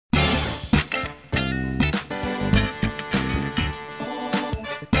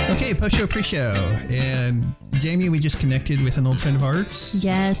Okay, post-show, pre-show. And Jamie, we just connected with an old friend of ours.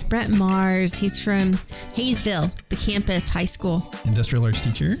 Yes, Brett Mars. He's from Hayesville, the campus high school. Industrial arts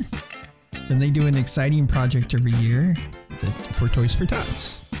teacher. And they do an exciting project every year for Toys for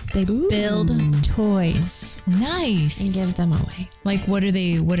Tots. They build toys. Nice. And give them away. Like, what are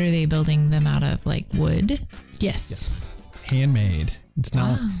they building them out of? Like wood? Yes. Handmade. It's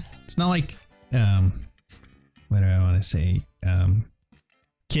not like, what do I want to say?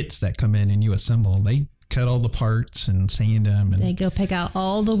 Kits that come in and you assemble. They cut all the parts and sand them. And they go pick out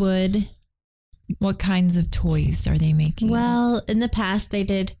all the wood. What kinds of toys are they making? Well, in the past they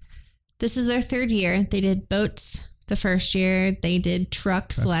did, this is their third year. They did boats the first year. They did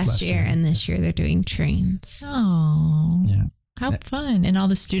trucks last year. And this year they're doing trains. Oh. Yeah. How fun. And all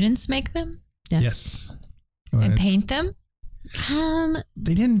the students make them? Yes. And paint them?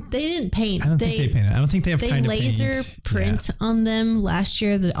 They didn't paint. I don't think they painted. I don't think they have time to paint. They laser print on them. Last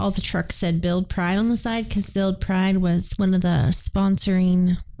year, all the trucks said Build Pride on the side because Build Pride was one of the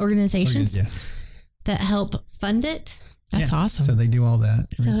sponsoring organizations that help fund it. That's awesome. So they do all that.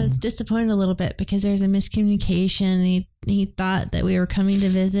 Everything. So I was disappointed a little bit because there was a miscommunication. He thought that we were coming to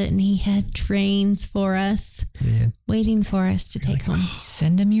visit and he had trains for us waiting for us to take home.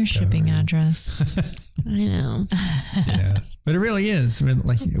 Send him your shipping address. I know. Yes. But it really is. I mean,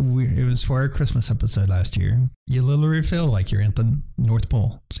 like it was for our Christmas episode last year. You literally feel like you're at the North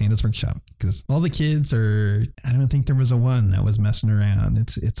Pole, Santa's workshop, because all the kids are, I don't think there was a one that was messing around.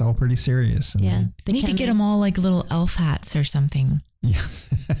 It's all pretty serious. And they need to get them all like little elf hats or something. Yeah.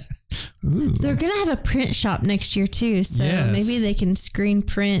 Ooh. They're going to have a print shop next year too. So maybe they can screen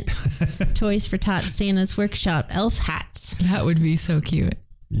print Toys for Tots Santa's Workshop elf hats. That would be so cute.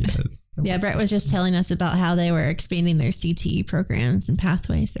 Yes. Yeah, Brett was just telling us about how they were expanding their CTE programs and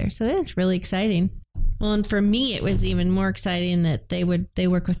pathways there. So it was really exciting. Well, and for me, it was even more exciting that they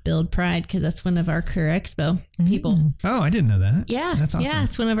work with Build Pride because that's one of our Career Expo people. Oh, I didn't know that. Yeah. That's awesome. Yeah,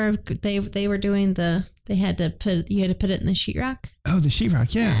 it's one of our, they were doing you had to put it in the sheetrock. Oh, the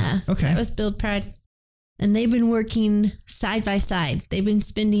sheetrock. Yeah. Okay. That was Build Pride. And they've been working side by side. They've been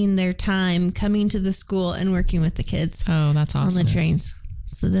spending their time coming to the school and working with the kids. Oh, that's awesome. On the trains.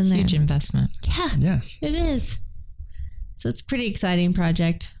 So then huge investment. Yeah. Yes. It is. So it's a pretty exciting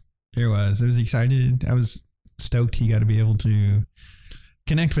project. It was. I was excited. I was stoked he got to be able to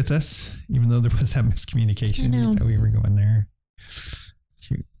connect with us, even though there was that miscommunication. He thought we were going there.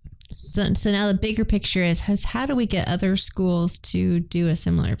 Shoot. So now the bigger picture is how do we get other schools to do a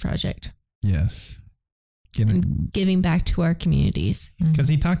similar project? Yes. Giving back to our communities. Because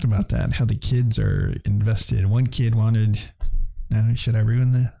he talked about that, how the kids are invested. One kid wanted... should I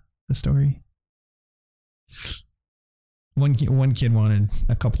ruin the story? One kid wanted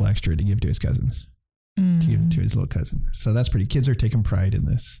a couple extra to give to his cousins, to give to his little cousin. So that's pretty. Kids are taking pride in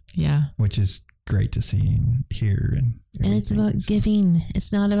this. Yeah. Which is great to see and hear. And it's about giving.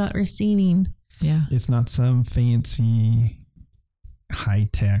 It's not about receiving. Yeah. It's not some fancy, high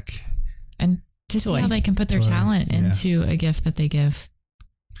tech. And to see how they can put their talent into a gift that they give.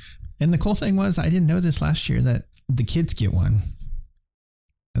 And the cool thing was, I didn't know this last year, that the kids get one.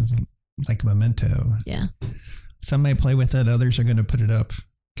 As like a memento. Yeah. Some may play with it. Others are going to put it up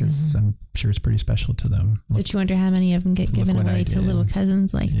because I'm sure it's pretty special to them. But you wonder how many of them get given away to little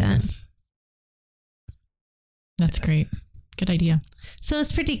cousins like that. That's great. Good idea. So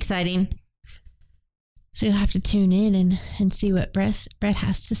it's pretty exciting. So you'll have to tune in and see what Brett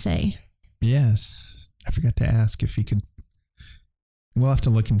has to say. Yes. I forgot to ask if he could. We'll have to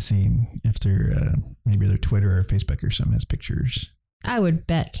look and see if they're maybe their Twitter or Facebook or something has pictures. I would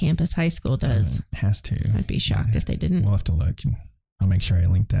bet Campus High School does. Has to. I'd be shocked if they didn't. We'll have to look, and I'll make sure I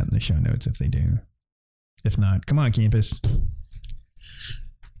link that in the show notes if they do. If not, come on, Campus.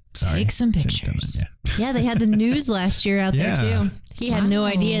 Sorry. Take some pictures. Yeah, they had the news last year out there too. He had no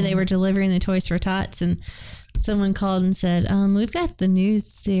idea they were delivering the Toys for Tots, and someone called and said, "We've got the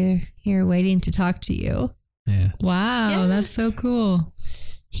news here waiting to talk to you." Yeah. Wow, that's so cool.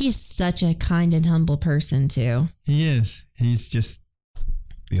 He's such a kind and humble person too. He is. He's just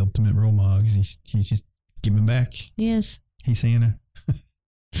the ultimate role model. He's just giving back. He is. He's Santa.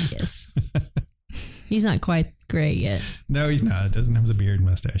 Yes. He's not quite gray yet. No, he's not. Doesn't have the beard and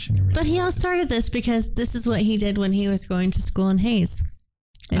mustache anymore. But he all started this because this is what he did when he was going to school in Hayes.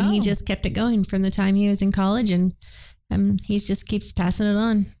 And he just kept it going from the time he was in college, and he just keeps passing it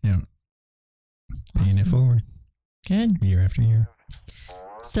on. Yeah. Paying it forward. Good. Year after year.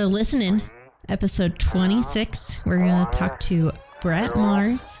 So listening, episode 26, we're going to talk to Brett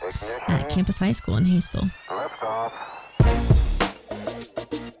Mars at Campus High School in Hayesville.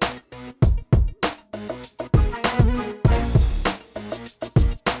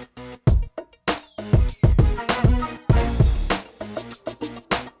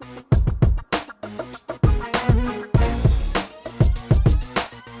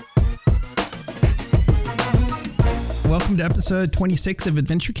 welcome to episode 26 of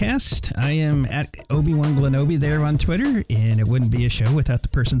AdventureCast. I am at Obi-Wan Glenobi there on Twitter, and it wouldn't be a show without the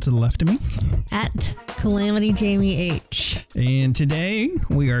person to the left of me. At Calamity Jamie H. And today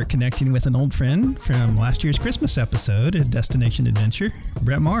we are connecting with an old friend from last year's Christmas episode at Destination Adventure,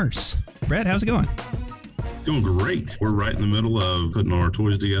 Brett Mars. Brett, how's it going? Going great. We're right in the middle of putting our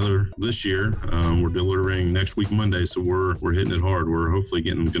toys together this year. We're delivering next week Monday, so we're hitting it hard. We're hopefully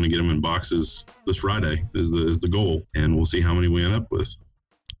going to get them in boxes this Friday is the goal, and we'll see how many we end up with.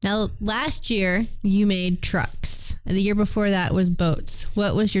 Now, last year you made trucks, and the year before that was boats.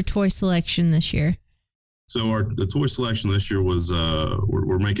 What was your toy selection this year? So the toy selection this year was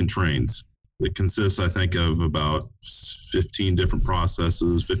we're making trains. It consists, I think, of about 15 different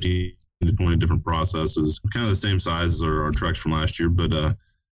processes, 15 to 20 different processes, kind of the same size as our trucks from last year, but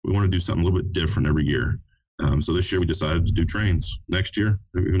we want to do something a little bit different every year. So this year we decided to do trains. Next year,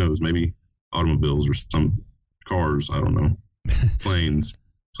 who knows, maybe automobiles or some cars, I don't know, planes,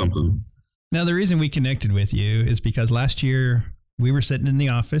 something. Now, the reason we connected with you is because last year we were sitting in the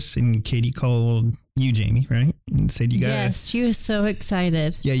office and Katie called you, Jamie, right? And said, yes, she was so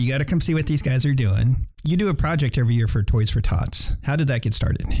excited. Yeah, you got to come see what these guys are doing. You do a project every year for Toys for Tots. How did that get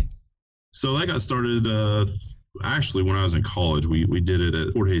started? So that got started actually when I was in college. We did it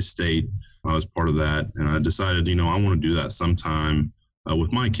at Fort Hays State. I was part of that, and I decided, I want to do that sometime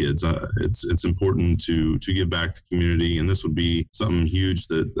with my kids. It's important to give back to the community, and this would be something huge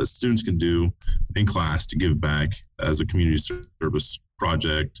that students can do in class to give back as a community service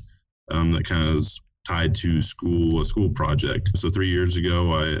project that kind of is tied to a school project. So 3 years ago,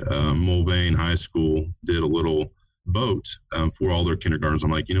 Mulvane High School did a little boat for all their kindergartens.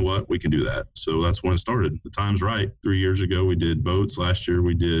 I'm like, you know what, we can do that. So that's when it started. The time's right. 3 years ago we did boats. Last year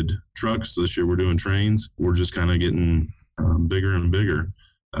we did trucks. This year we're doing trains. We're just kind of getting bigger and bigger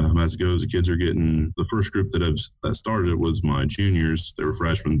as it goes. The kids are getting, the first group that started it was my juniors. They were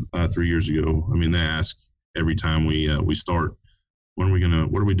freshmen 3 years ago. I mean, they ask every time we start, what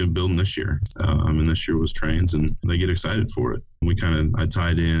are we doing building this year? This year was trains, and they get excited for it. I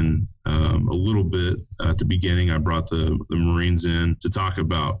tied in a little bit at the beginning. I brought the Marines in to talk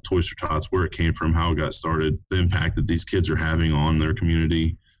about Toys for Tots, where it came from, how it got started, the impact that these kids are having on their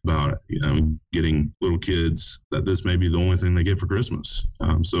community, about getting little kids that this may be the only thing they get for Christmas.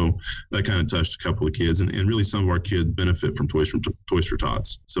 So that kind of touched a couple of kids, and really some of our kids benefit from Toys for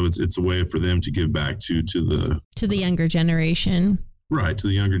Tots. So it's a way for them to give back to the younger generation. Right, to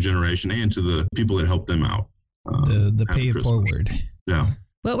the younger generation and to the people that help them out. The pay it forward. Yeah.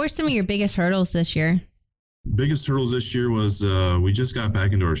 What were some of your biggest hurdles this year? Biggest hurdles this year was we just got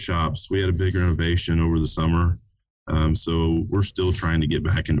back into our shops. We had a big renovation over the summer. So we're still trying to get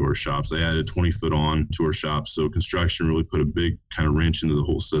back into our shops. They added 20-foot on to our shops. So construction really put a big kind of wrench into the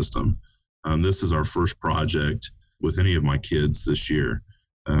whole system. This is our first project with any of my kids this year.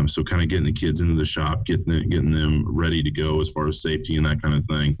 So kind of getting the kids into the shop, getting them ready to go as far as safety and that kind of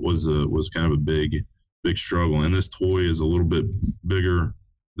thing was kind of a big struggle. And this toy is a little bit bigger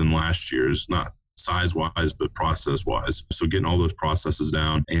than last year's, not size-wise, but process-wise. So getting all those processes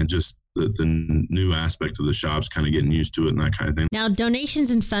down and just the new aspect of the shops, kind of getting used to it and that kind of thing. Now, donations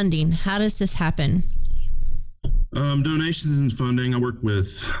and funding, how does this happen? Donations and funding, I worked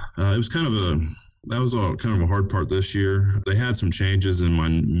with, it was kind of a hard part this year. They had some changes in my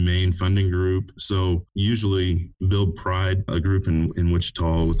main funding group. So usually Build Pride, a group in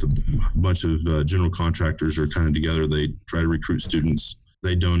Wichita with a bunch of general contractors are kind of together. They try to recruit students.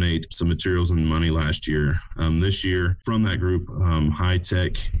 They donate some materials and money last year. This year, from that group, High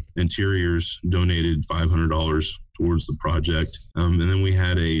Tech Interiors donated $500 towards the project. And then we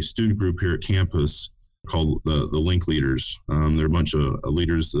had a student group here at campus called the Link Leaders. They're a bunch of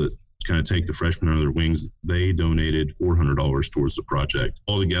leaders that kind of take the freshmen under their wings. They donated $400 towards the project.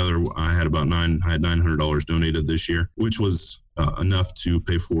 Altogether, I had $900 donated this year, which was enough to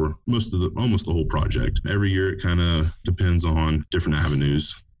pay for almost the whole project. Every year, it kind of depends on different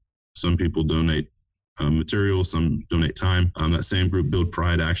avenues. Some people donate material, some donate time. That same group, Build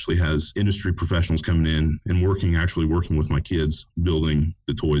Pride, actually has industry professionals coming in and working with my kids building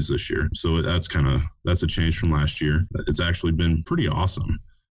the toys this year. So that's a change from last year. It's actually been pretty awesome.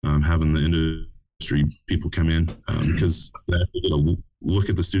 Having the industry people come in because they get a look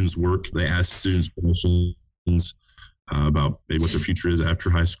at the students' work. They ask students questions about maybe what their future is after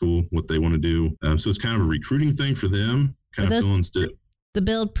high school, what they want to do. So it's kind of a recruiting thing for them, kind of filling the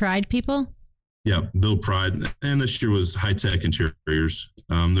Build Pride people? Yeah, Build Pride, and this year was High Tech Interiors.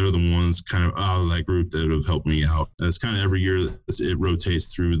 They're the ones kind of out of that group that have helped me out. And it's kind of every year it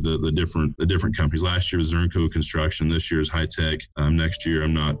rotates through the different companies. Last year was Zernco Construction. This year is High Tech. Next year,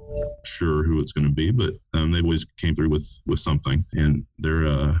 I'm not sure who it's going to be, but they always came through with something, and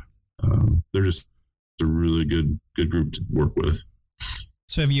they're just a really good group to work with.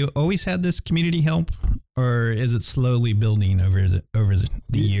 So have you always had this community help, or is it slowly building over the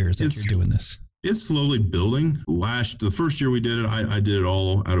years that you're doing this? It's slowly building. The first year we did it, I did it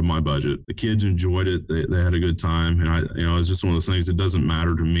all out of my budget. The kids enjoyed it. They had a good time. And it's just one of those things. It doesn't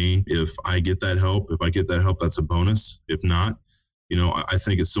matter to me if I get that help. If I get that help, that's a bonus. If not, I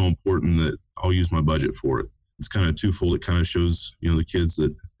think it's so important that I'll use my budget for it. It's kind of twofold. It kind of shows, the kids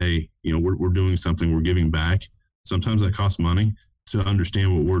that, hey, we're doing something, we're giving back. Sometimes that costs money. To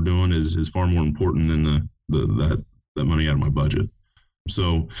understand what we're doing is far more important than that money out of my budget.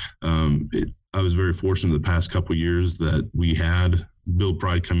 So, I was very fortunate the past couple of years that we had Build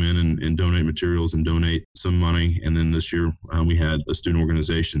Pride come in and donate materials and donate some money. And then this year we had a student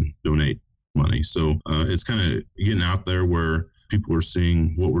organization donate money. So it's kind of getting out there where people are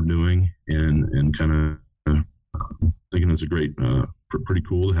seeing what we're doing and kind of thinking it's a great, pretty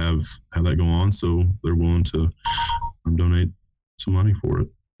cool to have that go on. So they're willing to donate some money for it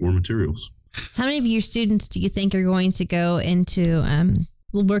or materials. How many of your students do you think are going to go into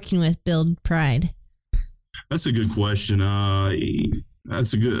working with Build Pride? That's a good question.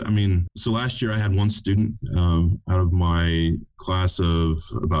 So last year I had one student out of my class of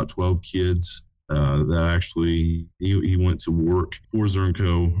about 12 kids that actually he went to work for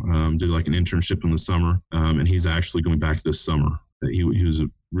Zernco, did like an internship in the summer, and he's actually going back this summer. He was a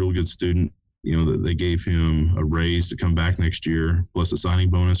real good student. That they gave him a raise to come back next year, plus a signing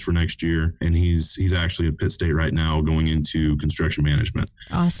bonus for next year. And he's actually at Pitt State right now going into construction management.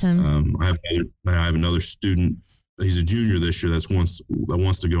 Awesome. I have another student. He's a junior this year that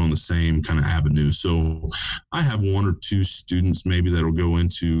wants to go in the same kind of avenue. So I have one or two students maybe that'll go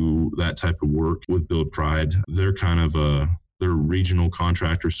into that type of work with Build Pride. They're kind of they're regional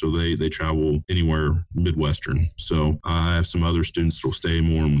contractors, so they travel anywhere Midwestern. So I have some other students that will stay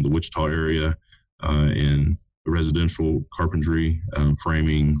more in the Wichita area in residential carpentry,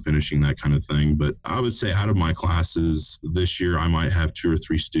 framing, finishing, that kind of thing. But I would say out of my classes this year, I might have 2 or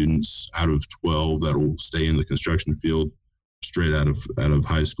 3 students out of 12 that will stay in the construction field straight out of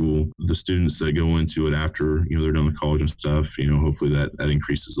high school. The students that go into it after, they're done with college and stuff, hopefully that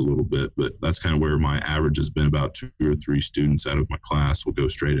increases a little bit, but that's kind of where my average has been. About 2 or 3 students out of my class will go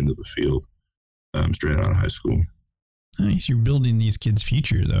straight into the field, straight out of high school. Nice. You're building these kids'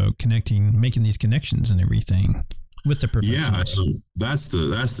 future though, making these connections and everything with the professionals. Yeah, that's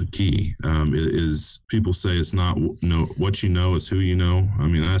the key. Is people say it's not what you know, it's who you know. I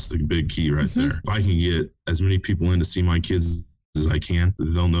mean, that's the big key right there. If I can get as many people in to see my kids as I can,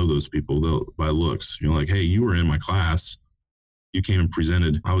 they'll know those people by looks. Like, hey, you were in my class, you came and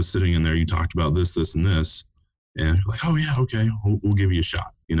presented. I was sitting in there, you talked about this, and this, and like, oh yeah, okay, we'll give you a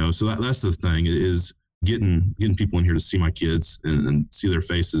shot. So that's the thing is getting people in here to see my kids and see their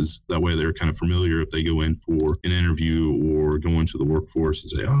faces. That way they're kind of familiar if they go in for an interview or go into the workforce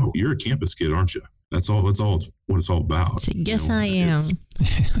and say, oh, you're a campus kid, aren't you? That's what it's all about. Yes, I am.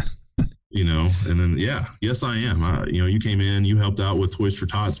 And then, yes, I am. You came in, you helped out with Toys for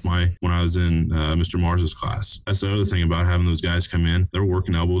Tots when I was in Mr. Mars's class. That's the other thing about having those guys come in. They're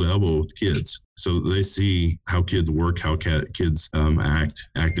working elbow to elbow with kids. So they see how kids work, how kids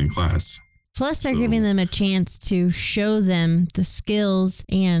act in class. Plus, they're giving them a chance to show them the skills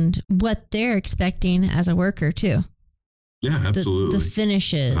and what they're expecting as a worker, too. Yeah, absolutely. The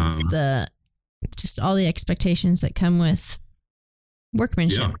finishes, just all the expectations that come with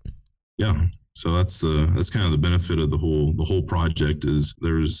workmanship. Yeah. So that's kind of the benefit of the whole project is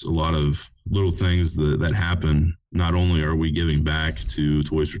there's a lot of little things that happen. Not only are we giving back to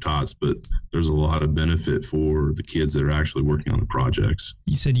Toys for Tots, but there's a lot of benefit for the kids that are actually working on the projects.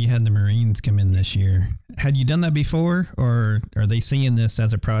 You said you had the Marines come in this year. Had you done that before, or are they seeing this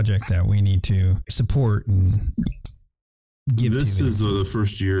as a project that we need to support and give? This is the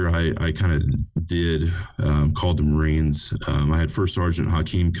first year I kind of did called the Marines. I had First Sergeant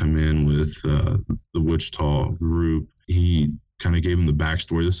Hakeem come in with the Wichita group. He kind of gave him the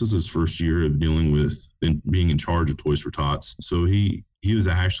backstory. This is his first year of dealing with and being in charge of Toys for Tots. So he was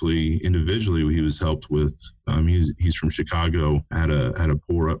actually individually, he was helped with, he's from Chicago, had a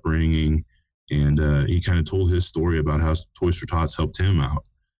poor upbringing, and he kind of told his story about how Toys for Tots helped him out,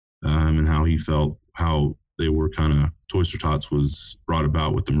 and how he felt, how they were kind of Toys for Tots was brought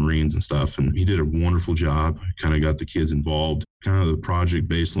about with the Marines and stuff. And he did a wonderful job, kind of got the kids involved. Kind of the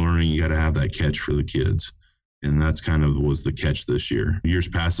project-based learning, you got to have that catch for the kids. And that's kind of was the catch this year. Years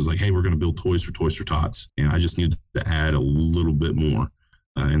past, it was like, hey, we're going to build toys for Tots. And I just needed to add a little bit more.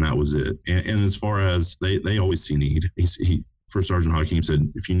 And that was it. And as far as they always see need. First Sergeant Hakeem said,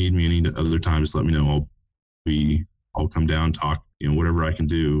 if you need me any other time, just let me know. I'll come down, talk, whatever I can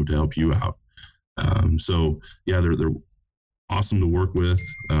do to help you out. So yeah, they're awesome to work with.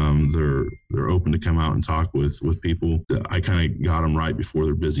 They're open to come out and talk with people. I kind of got them right before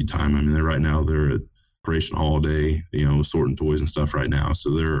their busy time. I mean, they're at Operation Holiday, sorting toys and stuff right now. So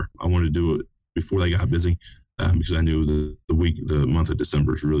I wanted to do it before they got busy. Because I knew the month of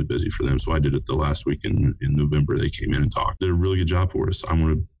December is really busy for them. So I did it the last week in November. They came in and talked. Did a really good job for us. I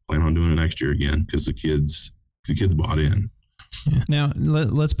want to plan on doing it next year again because the kids bought in. Yeah. Now,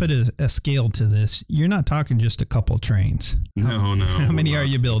 let's put a scale to this. You're not talking just a couple trains. No. How many are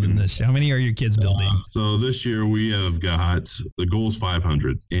you building this? How many are your kids building? So this year we have got, the goal is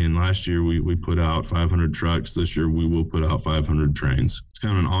 500. And last year we put out 500 trucks. This year we will put out 500 trains. It's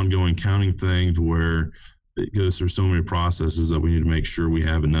kind of an ongoing counting thing to where it goes through so many processes that we need to make sure we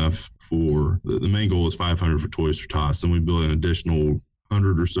have enough for the main goal is 500 for Toys for Tots. And we build an additional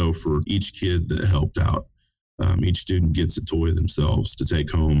 100 or so for each kid that helped out. Each student gets a toy themselves to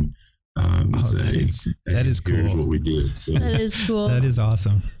take home. That is cool. Here's what we did. So, that is cool. That is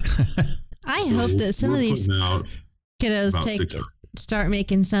awesome. I hope that some of these kiddos start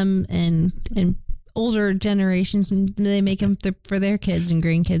making some and older generations, they make them for their kids and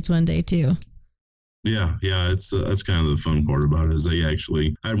grandkids one day too. Yeah, it's that's kind of the fun part about it is they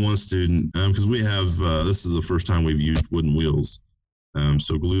actually I had one student because we have this is the first time we've used wooden wheels,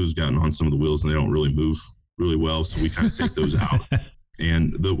 so glue's gotten on some of the wheels and they don't really move really well, so we kind of take those out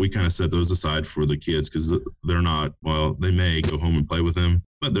and we kind of set those aside for the kids because they're not they may go home and play with them,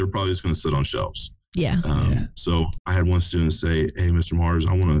 but they're probably just going to sit on shelves. Yeah. So I had one student say, "Hey, Mr. Mars,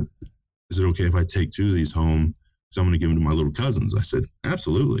 is it okay if I take 2 of these home? Because I'm going to give them to my little cousins." I said,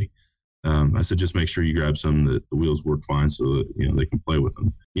 "Absolutely." I said, just make sure you grab some that the wheels work fine so that, they can play with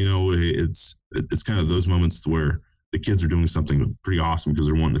them. It's kind of those moments where the kids are doing something pretty awesome because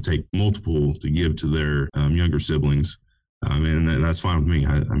they're wanting to take multiple to give to their younger siblings. And that's fine with me.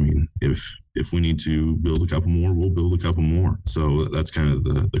 I mean, if we need to build a couple more, we'll build a couple more. So that's kind of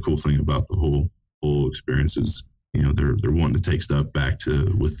the cool thing about the whole experience is, they're wanting to take stuff back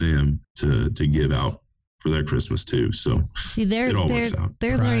with them to give out for their Christmas too. So see, they're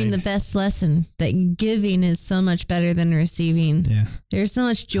learning the best lesson that giving is so much better than receiving. Yeah. There's so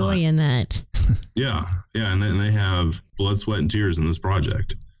much joy in that. Yeah. And then they have blood, sweat, and tears in this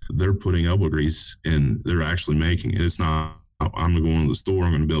project. They're putting elbow grease and they're actually making it. It's not, I'm going to go into the store,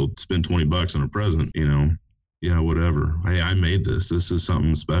 I'm going to spend $20 on a present, yeah, whatever. Hey, I made this. This is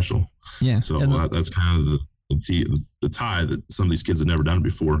something special. Yeah. So that's kind of the tie that some of these kids have never done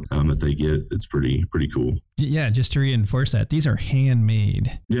before that they get. It's pretty cool. Yeah, just to reinforce that, these are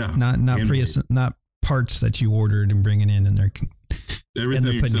handmade. Yeah, not not parts that you ordered and bringing in and they're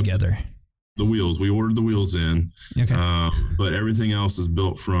putting together. The wheels, we ordered the wheels in, okay. But everything else is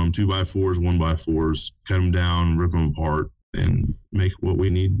built from 2x4s, 1x4s. Cut them down, rip them apart, and make what we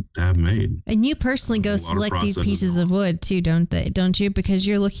need to have made. And you personally go select these pieces of wood too, don't you? Because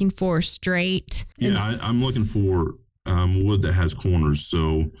you're looking for straight. Yeah, I'm looking for wood that has corners.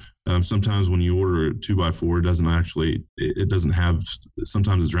 So sometimes when you order a 2x4, it doesn't have,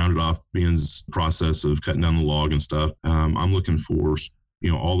 sometimes it's rounded off being the process of cutting down the log and stuff. I'm looking for,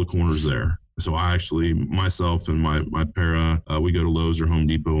 all the corners there. So I actually, myself and my para, we go to Lowe's or Home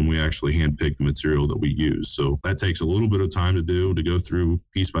Depot and we actually hand pick the material that we use. So that takes a little bit of time to go through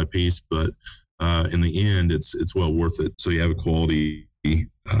piece by piece, but in the end, it's well worth it. So you have a quality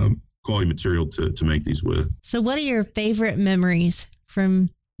material to make these with. So what are your favorite memories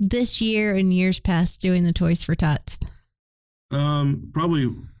from this year and years past doing the Toys for Tots?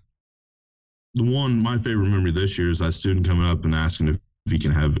 Probably my favorite memory this year is that student coming up and asking if he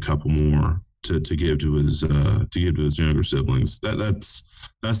can have a couple more to give to his younger siblings. That's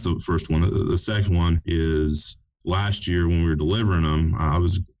the first one. The second one is last year when we were delivering them.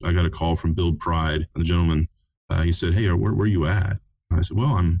 I got a call from Build Pride. The gentleman, he said, "Hey, where are you at?" I said,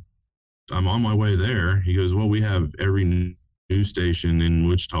 "Well, I'm on my way there." He goes, "Well, we have every news station in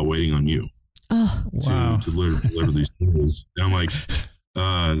Wichita waiting on you to deliver these toys." And I'm like,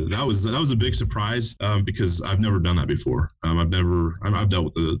 that was a big surprise because I've never done that before. I've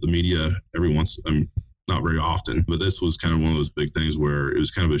dealt with the media every once, not very often, but this was kind of one of those big things where it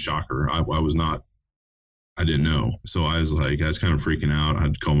was kind of a shocker. I was not I didn't know. So I was kind of freaking out. I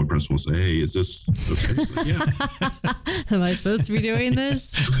had to call my principal and say, hey, is this okay? He's like, yeah. Am I supposed to be doing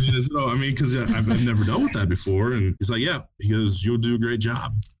this? Because I've never dealt with that before. And he's like, yeah. He goes, you'll do a great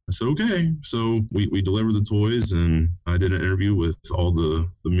job. I said, okay. So we delivered the toys, and I did an interview with all the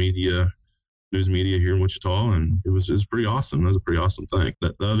news media here in Wichita, and it was pretty awesome. That was a pretty awesome thing.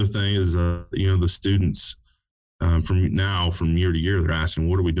 The other thing is, the students, from year to year, they're asking,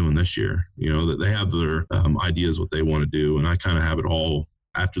 what are we doing this year? That they have their ideas, what they want to do. And I kind of have it all.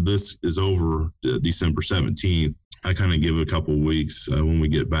 After this is over, December 17th, I kind of give it a couple of weeks when we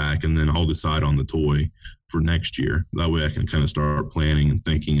get back, and then I'll decide on the toy for next year. That way I can kind of start planning and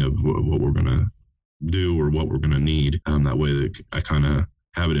thinking of what we're going to do or what we're going to need. That way that I kind of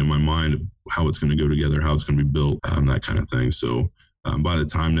have it in my mind of how it's going to go together, how it's going to be built, that kind of thing. So by the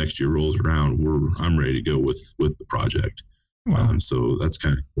time next year rolls around, I'm ready to go with the project. Wow. So that's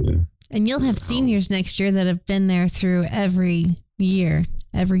kind of and you'll have seniors next year that have been there through every year,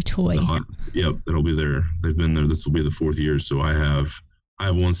 every toy. Yep, that'll be there. They've been there. This will be the 4th year. So I have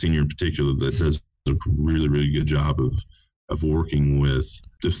one senior in particular that does a really, really good job of working with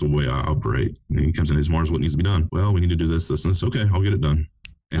just the way I operate. And he comes in, he's Mars, what needs to be done? Well, we need to do this, and this. Okay, I'll get it done.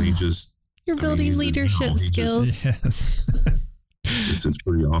 And he just you're building leadership skills. Yes. It's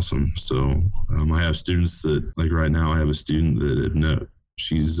pretty awesome. So I have students that, like right now, I have a student that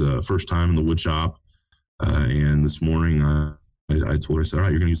she's first time in the wood shop. And this morning I told her, I said, all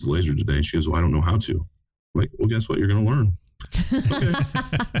right, you're going to use the laser today. And she goes, well, I don't know how to. I'm like, well, guess what? You're going to learn.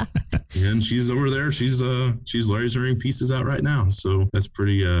 Okay. And she's over there. She's lasering pieces out right now. So that's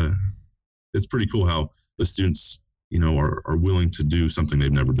it's pretty cool how the students, are willing to do something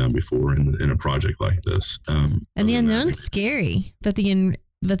they've never done before in a project like this. And the unknown's scary, but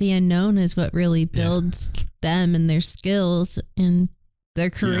the unknown is what really builds them and their skills and their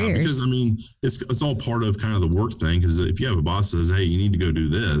careers. Yeah, because it's all part of kind of the work thing. Because if you have a boss that says, hey, you need to go do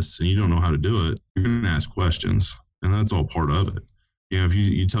this, and you don't know how to do it, you're going to ask questions, and that's all part of it. If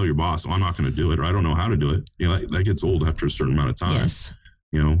you tell your boss, I'm not going to do it, or I don't know how to do it, that gets old after a certain amount of time. Yes.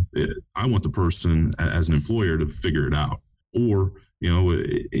 I want the person as an employer to figure it out. Or,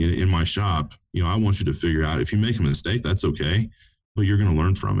 in my shop, I want you to figure out if you make a mistake, that's okay, but you're going to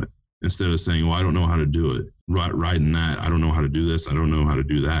learn from it. Instead of saying, well, I don't know how to do it. Right in that, I don't know how to do this. I don't know how to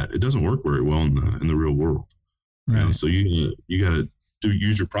do that. It doesn't work very well in the real world. Right. So you got to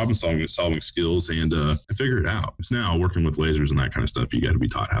use your problem solving skills and figure it out. It's now working with lasers and that kind of stuff. You got to be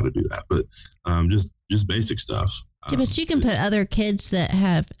taught how to do that, but just basic stuff. Yeah, but you can put other kids that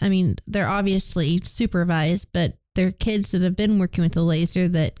have, they're obviously supervised, but they're kids that have been working with the laser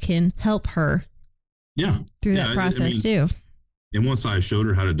that can help her through that process too. And once I showed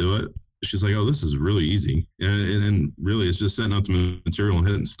her how to do it, she's like, oh, this is really easy. And really it's just setting up the material and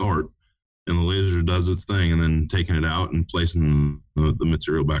hitting start. And the laser does its thing and then taking it out and placing the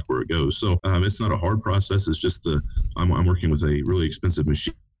material back where it goes. So it's not a hard process. It's just I'm working with a really expensive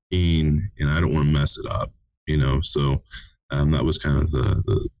machine and I don't want to mess it up. So that was kind of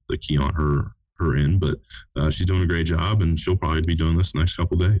the key on her end, but she's doing a great job and she'll probably be doing this the next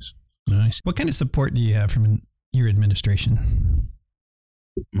couple of days. Nice. What kind of support do you have from your administration?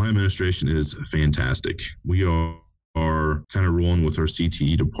 My administration is fantastic. We are kind of rolling with our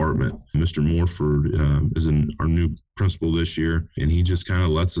CTE department. Mr. Morford is our new principal this year, and he just kind of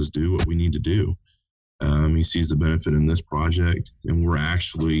lets us do what we need to do. He sees the benefit in this project, and we're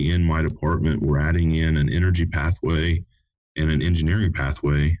actually in my department, we're adding in an energy pathway and an engineering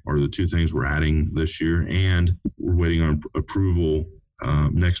pathway are the two things we're adding this year, and we're waiting on approval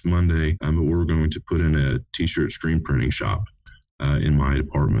next Monday, but we're going to put in a t-shirt screen printing shop in my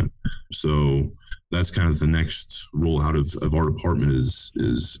department. So that's kind of the next rollout of our department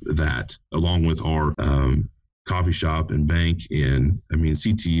is that, along with our coffee shop and bank. And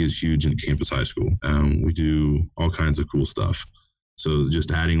CTE is huge in Campus High School. We do all kinds of cool stuff. So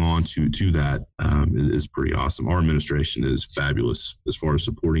just adding on to that is pretty awesome. Our administration is fabulous as far as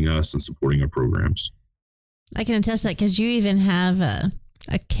supporting us and supporting our programs. I can attest that because you even have a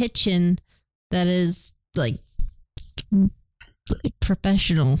kitchen that is like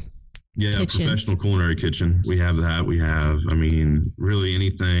professional. Yeah, kitchen. Professional culinary kitchen. We have that. We have, really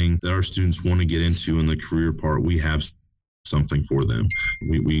anything that our students want to get into in the career part, we have something for them.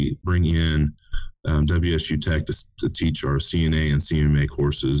 We bring in WSU Tech to teach our CNA and CMA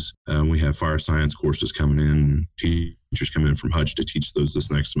courses. We have fire science courses coming in. Teachers coming in from Hutch to teach those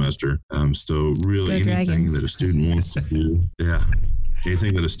this next semester. So really Go anything Dragons. that a student wants to do,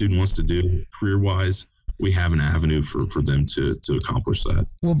 anything that a student wants to do career-wise, we have an avenue for them to accomplish that.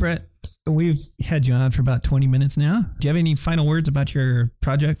 Well, Brett, we've had you on for about 20 minutes now. Do you have any final words about your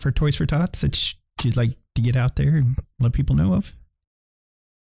project for Toys for Tots that you'd like to get out there and let people know of?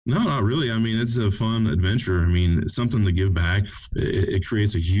 No, not really. I mean, it's a fun adventure. I mean, something to give back. It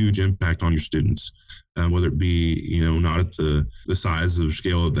creates a huge impact on your students, whether it be, not at the size of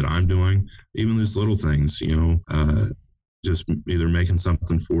scale that I'm doing, even these little things, just either making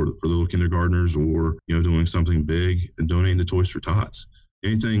something for the little kindergartners or, doing something big and donating to Toys for Tots.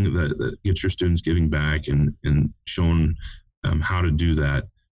 Anything that gets your students giving back and showing how to do that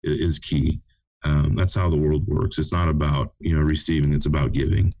is key. That's how the world works. It's not about, receiving, it's about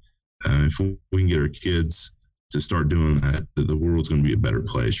giving. If we can get our kids to start doing that, the world's going to be a better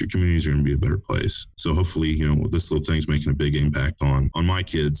place. Your communities are going to be a better place. So hopefully, this little thing's making a big impact on my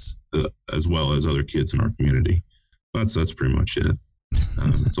kids as well as other kids in our community. That's pretty much it.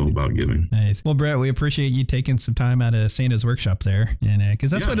 It's all about giving. Nice. Well, Brett, we appreciate you taking some time out of Santa's workshop there, and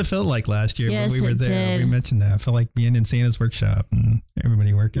because that's what it felt like last year when we were there. Did. We mentioned that. I felt like being in Santa's workshop and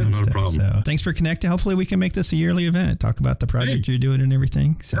everybody working and not stuff. a problem. So thanks for connecting. Hopefully, we can make this a yearly event. Talk about the project you're doing and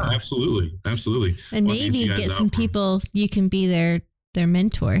everything. So yeah, absolutely. And maybe get some people you can be their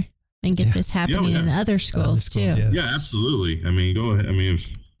mentor and get this happening in other schools too. Yes. Yeah, absolutely. I mean, go ahead. I mean,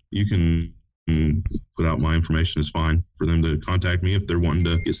 if you can put out my information, is fine for them to contact me if they're wanting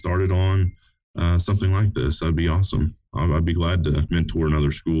to get started on something like this. That'd be awesome. I'd be glad to mentor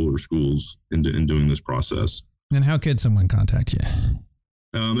another school or schools in doing this process. And how could someone contact you?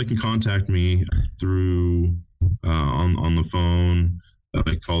 They can contact me through on the phone.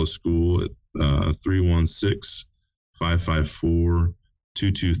 They call the school at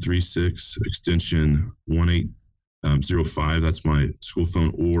 316-554-2236 extension 1805. That's my school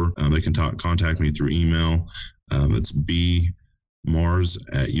phone, or they can contact me through email. It's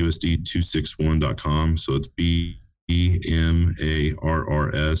bmars@usd261.com. So it's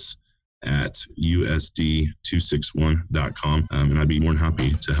BMARRS@USD261.com. And I'd be more than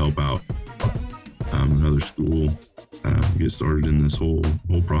happy to help out another school get started in this whole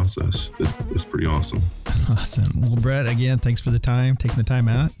process. It's pretty awesome. Awesome. Well, Brett, again, thanks for taking the time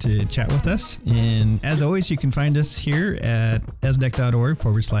out to chat with us. And as always, you can find us here at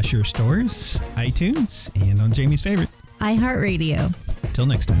esdec.org/your stories, iTunes, and on Jamie's favorite, iHeartRadio. Till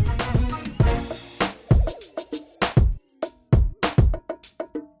next time.